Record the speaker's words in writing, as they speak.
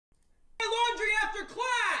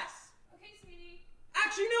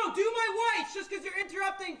No, do my whites just because you're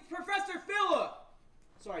interrupting Professor Phillip.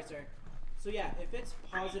 Sorry, sir. So yeah, if it's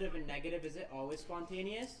positive and negative, is it always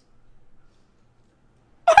spontaneous?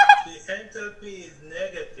 The entropy is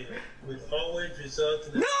negative, which always results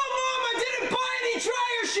in... No, Mom, I didn't buy any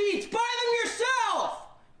dryer sheets! Buy them yourself!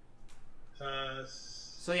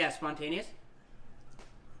 So yeah, spontaneous?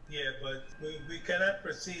 Yeah, but we cannot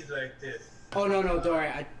proceed like this. Oh, no, don't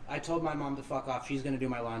worry. I told my mom to fuck off. She's gonna do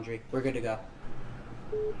my laundry. We're good to go.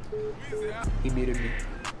 He muted me.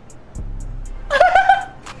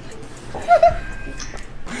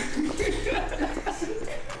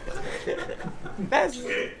 That's...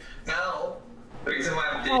 Okay. Now, the reason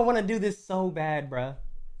why I want to do this so bad, bruh.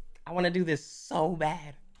 I want to do this so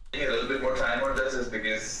bad. taking a little bit more time on this is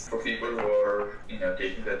because for people who are,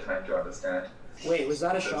 taking their time to understand. Wait, was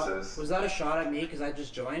that a shot? Was that a shot at me because I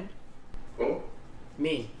just joined? Who?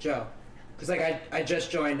 Me, Joe. Because like I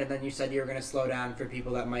just joined and then you said you were gonna slow down for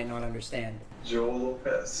people that might not understand. Joe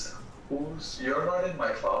Lopez. You're not in my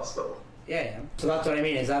class though. Yeah, I am. So that's what I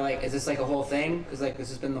mean. Is this like a whole thing? Because like this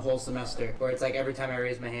has been the whole semester, where it's like every time I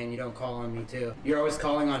raise my hand, you don't call on me too. You're always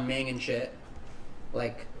calling on Ming and shit.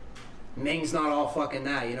 Like, Ming's not all fucking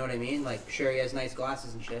that. You know what I mean? Like, sure he has nice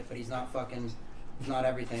glasses and shit, but he's not fucking. He's not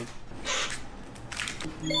everything.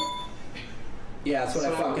 Yeah, that's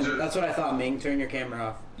what I thought. Ming, turn your camera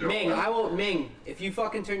off. Ming, if you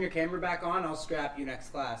fucking turn your camera back on, I'll scrap you next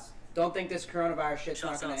class. Don't think this coronavirus shit's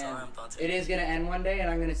not gonna end. It is gonna end one day, and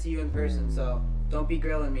I'm gonna see you in person. So don't be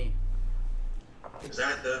grilling me. Does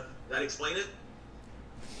that explain it?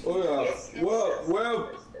 Oh yeah.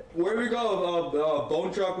 Well, where we got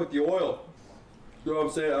bone truck with the oil? You know what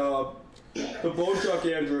I'm saying? The bone truck,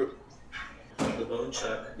 Andrew. The bone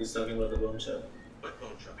chuck. He's talking about the bone chuck. What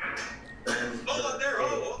bone chuck? Oh, up there.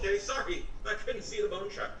 Oh, okay. Sorry, I couldn't see the bone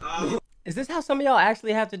chuck. Is this how some of y'all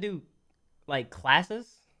actually have to do, like,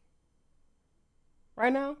 classes?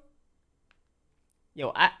 Right now?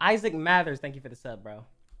 Yo, Isaac Mathers, thank you for the sub, bro.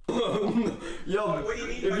 Yo,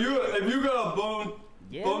 if you got a bone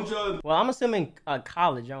chuck. Well, I'm assuming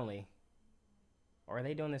college only. Or are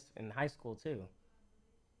they doing this in high school too?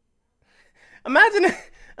 Imagine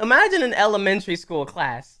an elementary school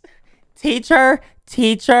class. Teacher.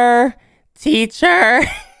 The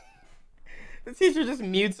teacher just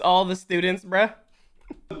mutes all the students, bruh.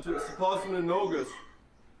 Suppository Nogus.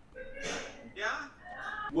 Yeah?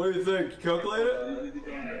 What do you think? Calculate it?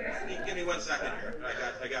 Give me 1 second here.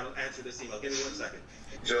 I got to answer this email. Give me 1 second.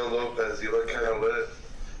 Joe Lopez, you look kind of lit.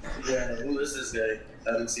 Yeah, who is this guy?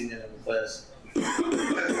 I haven't seen him in class.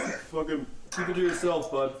 Fucking keep it to yourself,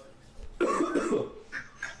 bud.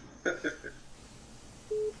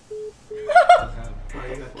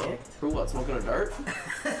 For what? Smoking a dart?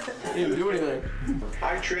 Didn't even do anything.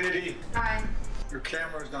 Hi, Trinity. Hi. Your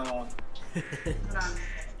camera's not on. Hold on.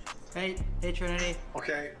 Hey Trinity.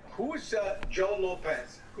 Okay, who is Joe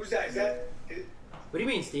Lopez? Who's that? Is that What do you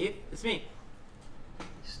mean, Steve? It's me.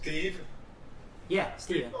 Steve? Yeah,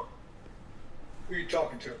 Steven. Who are you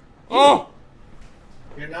talking to? Oh!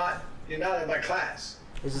 You're not in my class.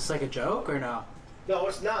 Is this like a joke or no? No,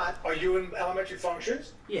 it's not. Are you in elementary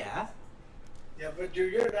functions? Yeah. Yeah, but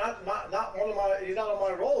you're not one of my. You're not on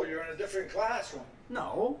my roll. You're in a different classroom.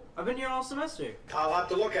 No, I've been here all semester. I'll have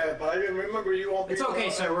to look at it, but I didn't remember you all. It's okay,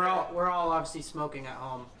 sir. We're all obviously smoking at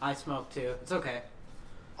home. I smoke too. It's okay.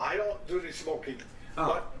 I don't do the smoking.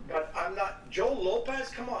 Oh. But I'm not Joe Lopez.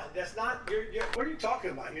 Come on, that's not. You're what are you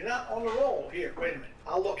talking about? You're not on the roll. Here, wait a minute.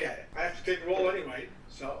 I'll look at it. I have to take a roll anyway.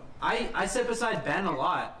 So. I sit beside Ben a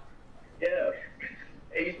lot. Yeah.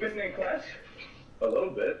 He's been in class? A little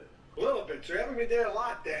bit. A little bit. So you haven't been there a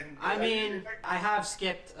lot then. I mean, I have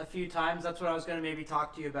skipped a few times. That's what I was going to maybe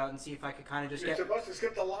talk to you about and see if I could kind of just You're supposed to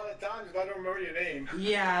skip a lot of times if I don't remember your name.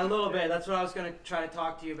 Yeah, a little bit. That's what I was going to try to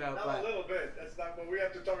talk to you about. Not but... a little bit. That's not. But we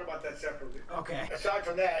have to talk about that separately. Okay. Aside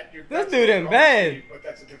from that, you. This dude in bed. But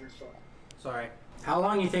that's a different story. Sorry. How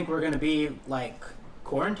long you think we're going to be like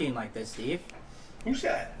quarantined like this, Steve? Who's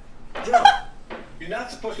that? Joe. You're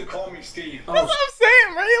not supposed to call me Steve. That's what I'm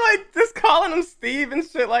saying, bro. You like just calling him Steve and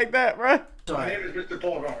shit like that, bro. My name is Mr.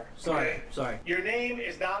 Polgar. Sorry. Your name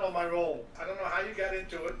is not on my roll. I don't know how you got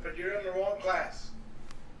into it, but you're in the wrong class.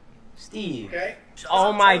 Steve. Okay?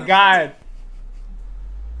 Oh my god.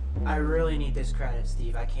 I really need this credit,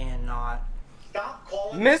 Steve. I cannot. Stop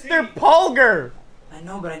calling me Mr. Steve. Polgar. I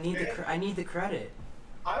know, but I need the credit.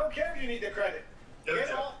 I don't care if you need the credit.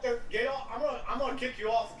 Get off. I'm gonna kick you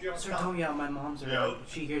off if you don't Sir, stop. don't yell. My mom's around.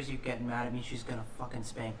 If she hears you getting mad at me, she's gonna fucking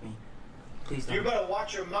spank me. Please don't. You better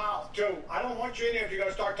watch your mouth too. I don't want you in here if you're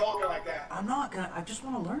gonna start talking like that. I'm not gonna. I just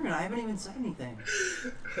want to learn. I haven't even said anything.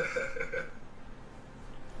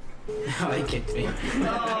 Oh, he kicked me.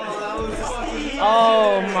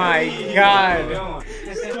 Oh my god.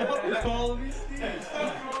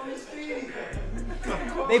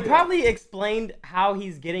 They probably explained how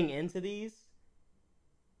he's getting into these.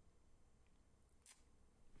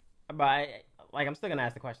 But I'm still gonna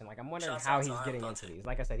ask the question. Like, I'm wondering how he's getting into these.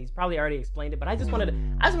 Like I said, he's probably already explained it, but I just wanted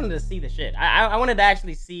to see the shit. I wanted to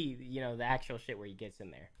actually see, you know, the actual shit where he gets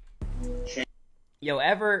in there. Yo,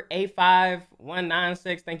 Ever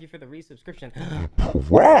 85196, thank you for the resubscription. Prime.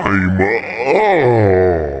 Wow. Okay.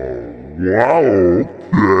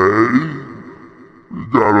 We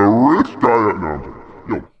got a rich guy. No.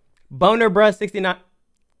 Yo. Boner Bruh 69.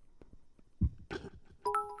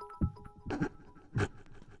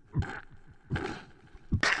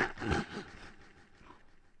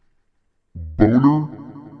 Boner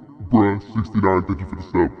Bruh 69, thank you for the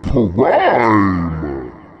sub.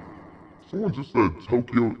 Prime. Someone just said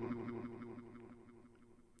Tokyo.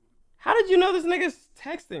 How did you know this nigga's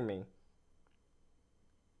texting me?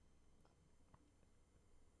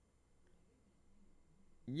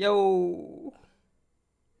 Yo.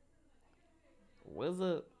 What's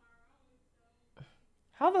up?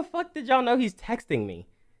 How the fuck did y'all know he's texting me?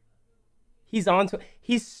 He's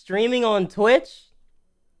he's streaming on Twitch?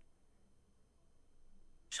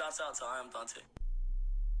 Shouts out to ImDontai.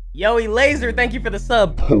 Yo, Laser, thank you for the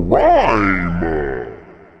sub. Prime.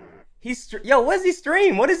 Yo, what does he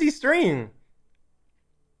stream? What does he stream?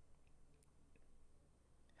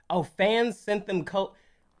 Oh, fans sent them code.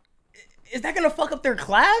 Is that gonna fuck up their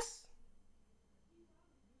class?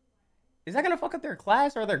 Is that gonna fuck up their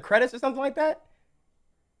class or their credits or something like that?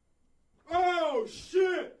 Oh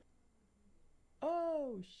shit!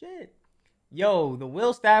 Oh shit! Yo, the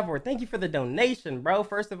Will Stafford, thank you for the donation, bro.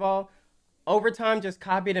 First of all, Overtime just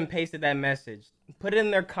copied and pasted that message. Put it in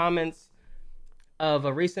their comments of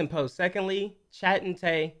a recent post. Secondly, Chat and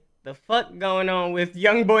Tay, the fuck going on with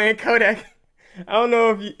Youngboy and Kodak? I don't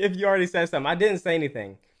know if you already said something. I didn't say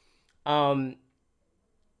anything. I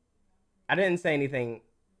didn't say anything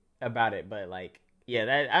about it, but like, yeah,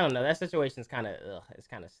 that I don't know. That situation's kind of it's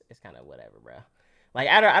kind of whatever, bro. Like,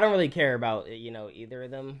 I don't really care about, you know, either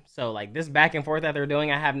of them. So like this back and forth that they're doing,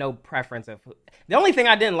 I have no preference of who. The only thing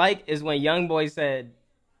I didn't like is when Youngboy said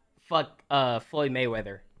fuck Floyd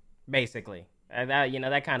Mayweather, basically. That, you know,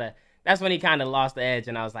 that's when he kind of lost the edge,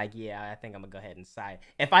 and I was like, yeah, I think I'm gonna go ahead and side.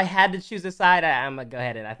 If I had to choose a side, I'm gonna go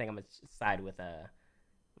ahead and I think I'm gonna side with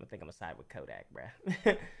Kodak, bro.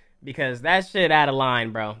 Because that shit out of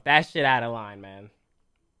line, bro. That shit out of line, man.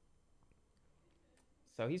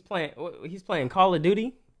 So he's playing Call of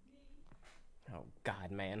Duty. Oh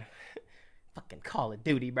god, man. Fucking Call of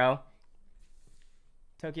Duty, bro.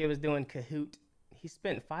 Tokyo was doing Kahoot. He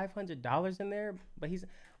spent $500 in there, but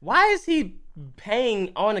why is he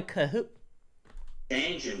paying on a Kahoot?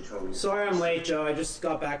 Sorry I'm late, Joe. I just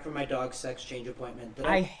got back from my dog's sex change appointment.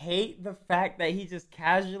 I hate the fact that he just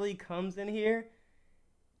casually comes in here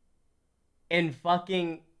and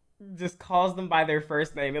fucking just calls them by their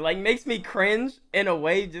first name. It like makes me cringe in a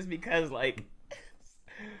way, just because like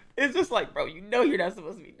it's just like, bro, you know you're not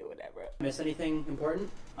supposed to be doing that, bro. Miss anything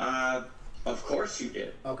important? Of course you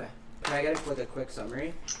did. Okay. Can I get like a quick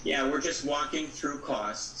summary? Yeah, we're just walking through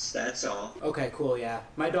costs, that's all. Okay, cool, yeah.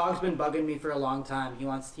 My dog's been bugging me for a long time.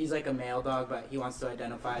 He's like a male dog, but he wants to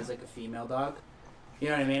identify as like a female dog. You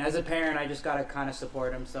know what I mean? As a parent, I just gotta kind of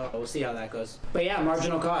support him, so we'll see how that goes. But yeah,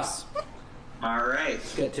 marginal costs. All right.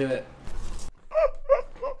 Let's get to it.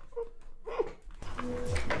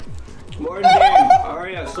 Morning, Dan. How are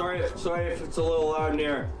ya? Sorry if it's a little loud in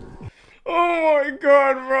here. Oh my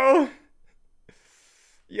god, bro.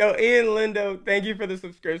 Yo, Ian Lindo, thank you for the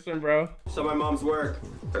subscription, bro. So my mom's work.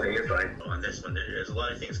 You're fine. On this one, there's a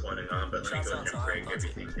lot of things going on, but let me go ahead and break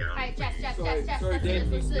everything down. Alright, Jeff, Sorry, Dan.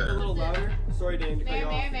 Can you speak a little louder? Sorry, Dan. to cut you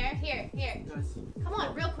off. Mayor, here. Come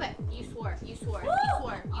on, real quick. You swore.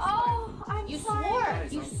 Oh, I'm You sorry.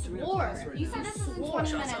 swore. You said this is in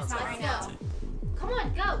 20 minutes, not right now. Come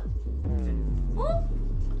on, go.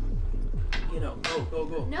 You know,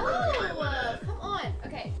 go. No, come on.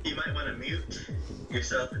 Okay. You might want to mute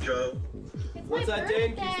yourself, Joe. It's What's my that,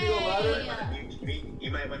 Dan? Can you speak a little louder?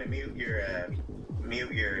 You might want to mute your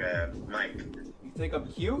mic. You think I'm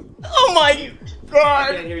cute? Oh my I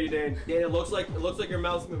god! can't hear you, Dan. Dan, it looks like your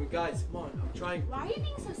mouth's moving. Guys, come on. I'm trying. Why are you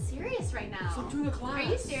being so serious right now? I'm doing a class. Are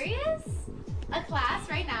you serious? A class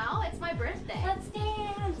right now? It's my birthday. Let's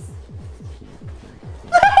dance.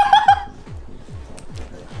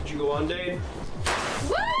 Did you go on, Dan?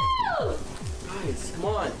 Woo! Guys, come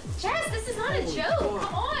on. Jess, this is not a joke. God.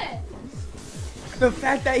 Come on. The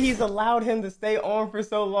fact that he's allowed him to stay on for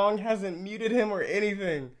so long hasn't muted him or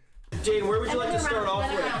anything. Jane, where would you like to start off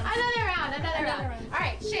with? Another round. All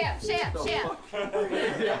right, champ. She's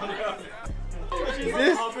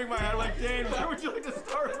popping my head like, Jane, where would you like to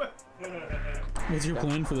start with? What's your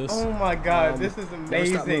plan for this? Oh my god, this is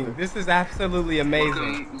amazing. This is absolutely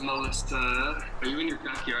amazing. Welcome, Melissa. Are you in your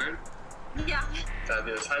backyard? Yeah.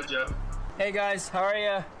 Fabulous. Hi, Joe. Hey guys, how are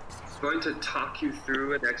ya? I'm going to talk you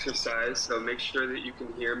through an exercise, so make sure that you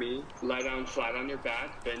can hear me. Lie down flat on your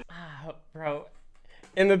back, bend. Bro.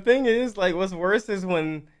 And the thing is, like, what's worse is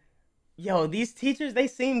when, yo, these teachers, they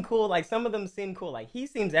seem cool. Like, some of them seem cool. Like, he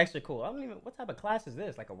seems extra cool. I don't even, what type of class is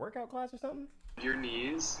this? Like a workout class or something? Your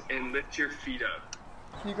knees and lift your feet up.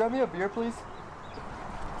 Can you grab me a beer, please?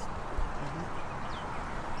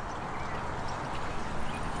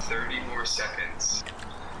 30 more seconds.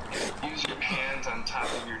 Use your hands on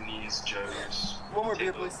top of your knees, Joe. One more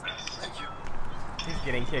beer, please. Thank you. He's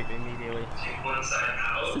getting kicked immediately. Take one side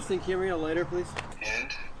out. Just think, hear me a lighter, please.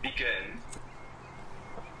 And begin.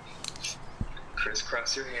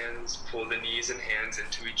 Crisscross your hands, pull the knees and hands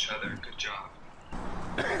into each other. Good job.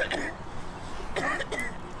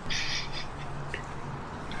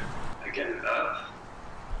 Again, up.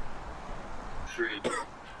 3,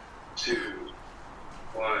 2,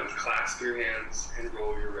 1. Clasp your hands and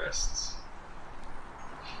roll your wrists.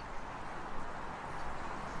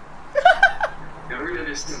 Now we're gonna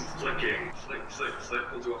do some flicking. Flick, flick,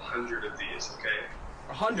 flick. We'll do 100 of these, okay?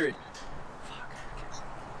 100.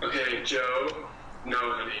 Okay, Joe. No,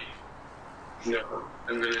 honey. No.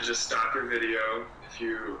 I'm gonna just stop your video if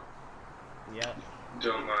you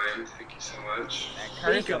don't mind. Thank you so much.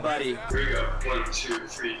 Mika, buddy. Here we go. 1, 2,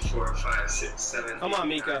 3, 4, 5, 6, 7. Come on,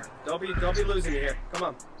 Mika. Don't be losing it here. Come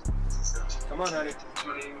on. Come on, honey.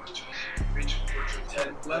 21, 22,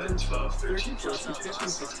 10, 11, 12, 13, 14, 15,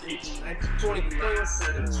 16, 18, 19, 20, 21,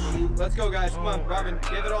 17. Let's go, guys. Come on, Robin.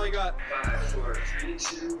 Give it all you got. 5, 4, 3,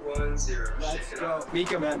 2, 1, 0. Let's go.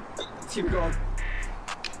 Mika, man. Let's keep going.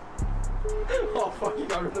 Oh, fuck, you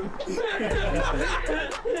got rhythm.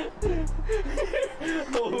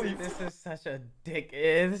 Holy, this is such a dick.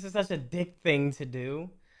 This is such a dick thing to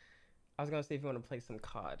do. I was gonna see if you want to play some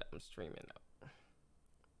COD. I'm streaming now.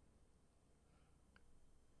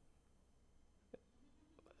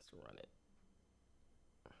 Let's run it.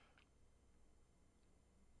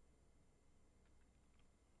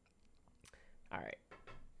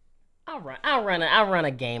 All right. I'll run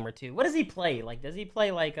a game or two. What does he play? Like, does he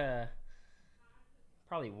play like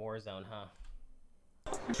probably Warzone, huh?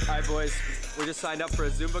 Alright, boys. We just signed up for a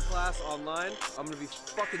Zumba class online. I'm gonna be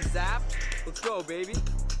fucking zapped. Let's go, baby.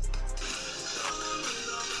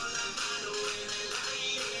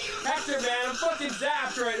 Hector, man, I'm fucking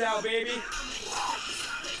zapped right now, baby.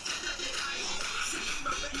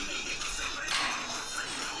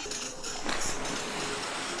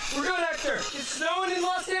 We're good, Hector. It's snowing in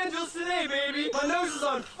Los Angeles today, baby. My nose is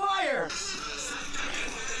on fire.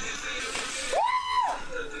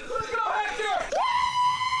 Let's go, Hector.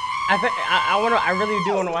 I really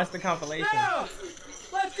do want to watch the compilation. Yeah.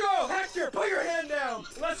 Let's go, Hector. Put your hand down.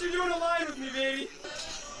 Unless you're doing a line with me, baby.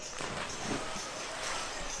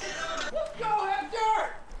 Let's go,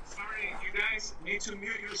 Hector. Sorry, you guys need to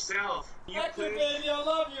mute yourself. Hector, baby, I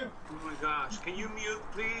love you. Oh my gosh, can you mute,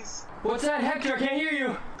 please? What's that, Hector? I can't hear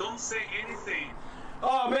you. Don't say anything.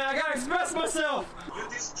 Oh, man, I gotta express myself. You're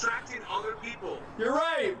distracting other people. You're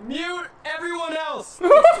right. Mute everyone else.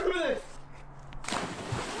 Let's do this.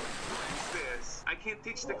 I can't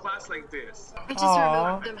teach the class like this. I just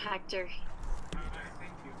removed them, Hector.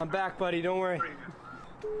 I'm back, buddy. Don't worry.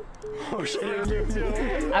 Oh shit!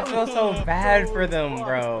 I feel so bad for them,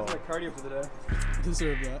 bro. That's my cardio for the day.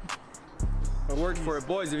 Deserve that. I worked for it,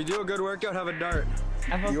 boys. If you do a good workout, have a dart.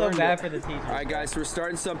 I feel so bad for the teachers. All right, guys. So we're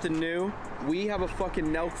starting something new. We have a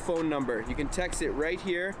fucking NELK phone number. You can text it right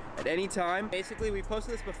here at any time. Basically, we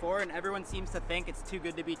posted this before, and everyone seems to think it's too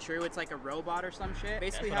good to be true. It's like a robot or some shit.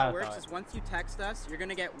 Basically, how it works is once you text us, you're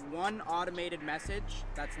gonna get one automated message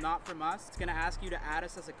that's not from us. It's gonna ask you to add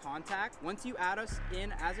us as a contact. Once you add us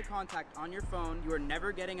in as a contact on your phone, you are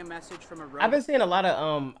never getting a message from a robot. I've been seeing a lot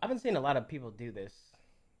of people do this.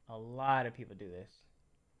 A lot of people do this.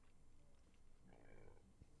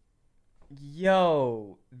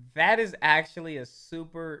 Yo, that is actually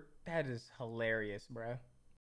that is hilarious, bro.